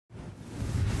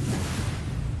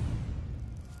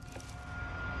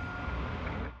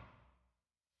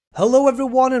Hello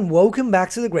everyone and welcome back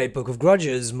to the Great Book of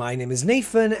Grudges. My name is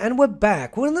Nathan and we're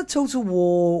back with another Total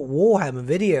War Warhammer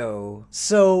video.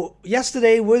 So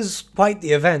yesterday was quite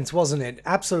the event, wasn't it?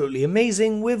 Absolutely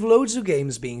amazing with loads of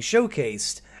games being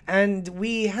showcased. And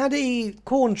we had a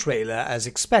Khorne trailer as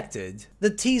expected. The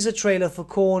teaser trailer for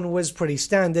Khorne was pretty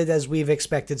standard as we've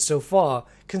expected so far,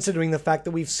 considering the fact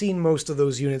that we've seen most of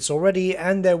those units already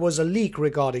and there was a leak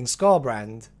regarding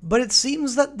Skarbrand. But it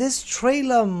seems that this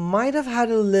trailer might have had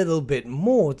a little bit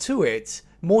more to it.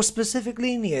 More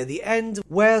specifically near the end,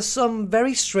 where some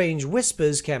very strange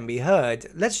whispers can be heard.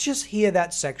 Let's just hear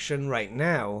that section right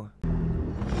now.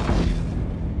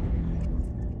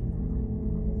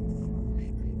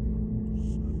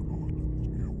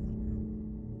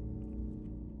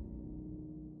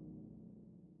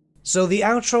 So the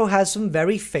outro has some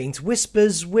very faint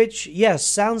whispers, which, yes,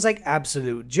 sounds like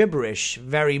absolute gibberish,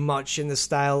 very much in the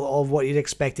style of what you'd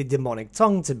expect a demonic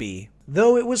tongue to be.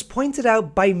 Though it was pointed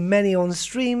out by many on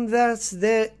stream that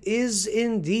there is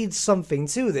indeed something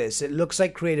to this. It looks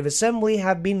like Creative Assembly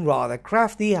have been rather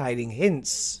crafty hiding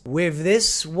hints. With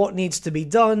this, what needs to be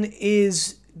done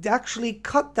is actually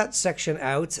cut that section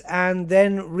out and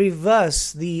then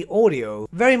reverse the audio.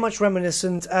 Very much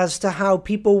reminiscent as to how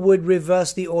people would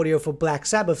reverse the audio for Black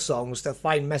Sabbath songs to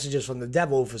find messages from the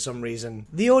devil for some reason.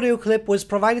 The audio clip was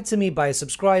provided to me by a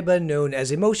subscriber known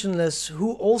as Emotionless,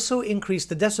 who also increased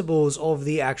the decibels of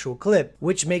the actual clip,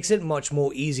 which makes it much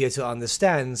more easier to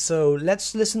understand. So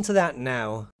let's listen to that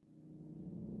now.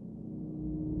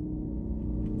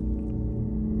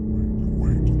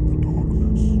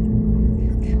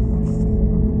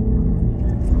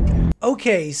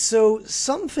 Okay, so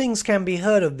some things can be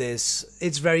heard of this.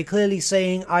 It's very clearly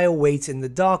saying, "I await in the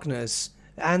darkness,"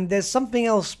 and there's something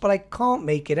else, but I can't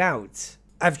make it out.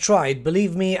 I've tried,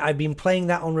 believe me, I've been playing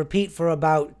that on repeat for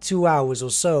about 2 hours or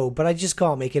so, but I just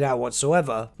can't make it out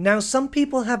whatsoever. Now, some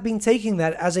people have been taking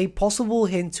that as a possible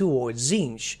hint towards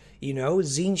Tzeentch. You know,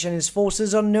 Tzeentch and his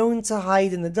forces are known to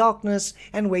hide in the darkness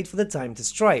and wait for the time to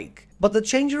strike. But the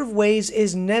Changer of Ways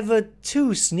is never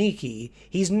too sneaky.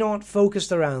 He's not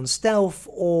focused around stealth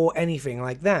or anything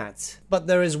like that. But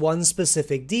there is one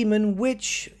specific demon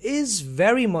which is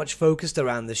very much focused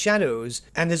around the shadows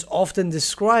and is often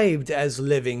described as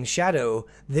living shadow.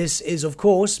 This is of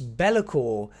course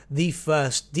LAKOR, the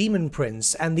first demon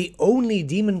prince and the only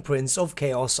demon prince of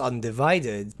Chaos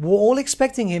Undivided. We're all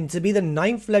expecting him to be the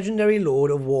 9th legendary lord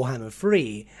of Warhammer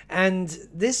 3, and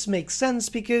this makes sense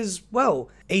because, well,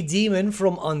 a demon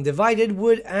from Undivided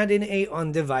would add in a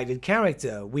Undivided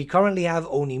character. We currently have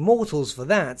only mortals for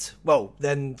that. Well,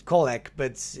 then Kolek,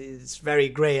 but it's very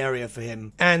grey area for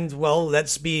him. And, well,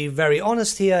 let's be very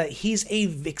honest here, he's a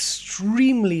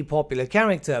extremely popular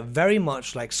character, very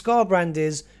much like Skarbrand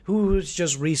is, who was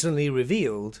just recently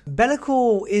revealed.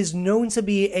 LAKOR is known to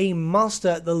be a master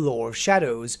at the lore of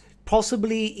shadows,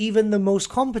 possibly even the most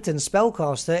competent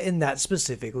spellcaster in that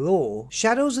specific lore.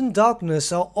 Shadows and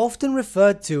darkness are often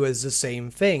referred to as the same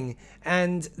thing,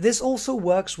 and this also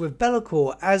works with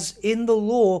LAKOR, as in the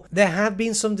lore there have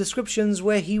been some descriptions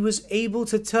where he was able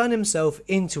to turn himself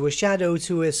into a shadow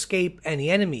to escape any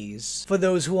enemies. For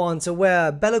those who aren't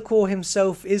aware, LAKOR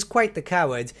himself is quite the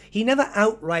coward. He never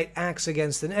outright acts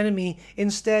against an enemy,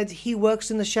 instead he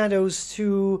works in the shadows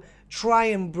to try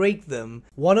and break them.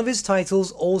 One of his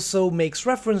titles also makes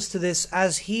reference to this,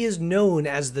 as he is known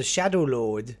as the Shadow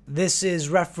Lord. This is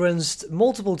referenced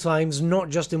multiple times, not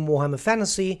just in Warhammer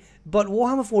Fantasy, but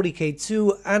Warhammer 40k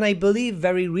too, and I believe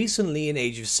very recently in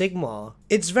Age of Sigmar.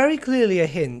 It's very clearly a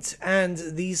hint, and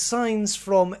these signs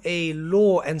from a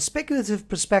lore and speculative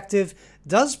perspective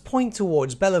does point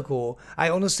towards LAKOR. I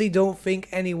honestly don't think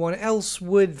anyone else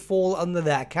would fall under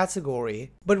that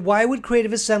category. But why would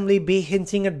Creative Assembly be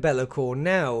hinting at LAKOR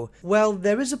now? Well,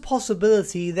 there is a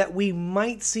possibility that we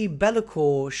might see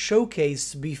LAKOR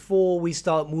showcased before we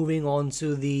start moving on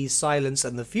to the Silence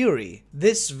and the Fury.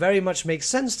 This very much makes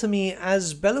sense to me,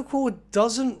 as LAKOR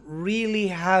doesn't really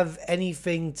have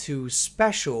anything too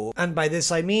special. And by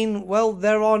this I mean, well,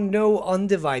 there are no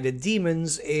undivided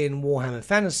demons in Warhammer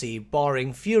Fantasy,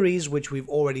 barring Furies, which we've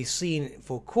already seen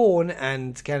for Khorne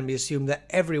and can be assumed that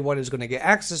everyone is going to get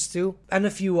access to, and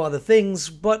a few other things,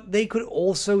 but they could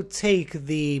also take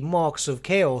the marks of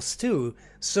chaos too.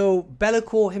 So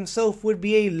LAKOR himself would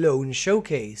be a lone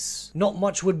showcase. Not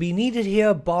much would be needed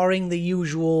here, barring the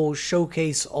usual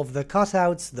showcase of the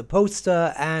cutouts, the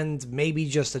poster, and maybe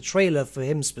just a trailer for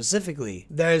him specifically.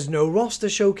 There's no roster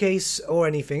showcase or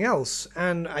anything else,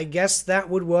 and I guess that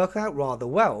would work out rather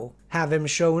well. Have him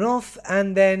shown off,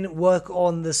 and then work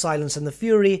on the Silence and the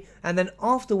Fury, and then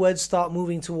afterwards start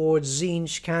moving towards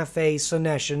Tzeentch, Cathay,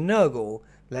 Slaanesh and Nurgle.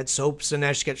 Let's hope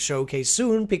Slaanesh gets showcased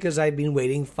soon, because I've been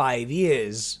waiting 5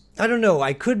 years. I don't know,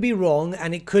 I could be wrong,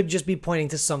 and it could just be pointing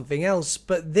to something else,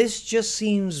 but this just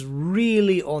seems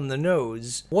really on the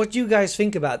nose. What do you guys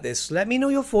think about this? Let me know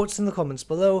your thoughts in the comments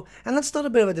below, and let's start a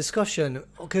bit of a discussion,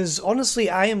 because honestly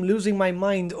I am losing my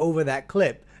mind over that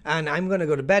clip, and I'm gonna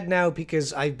go to bed now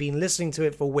because I've been listening to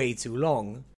it for way too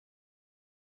long.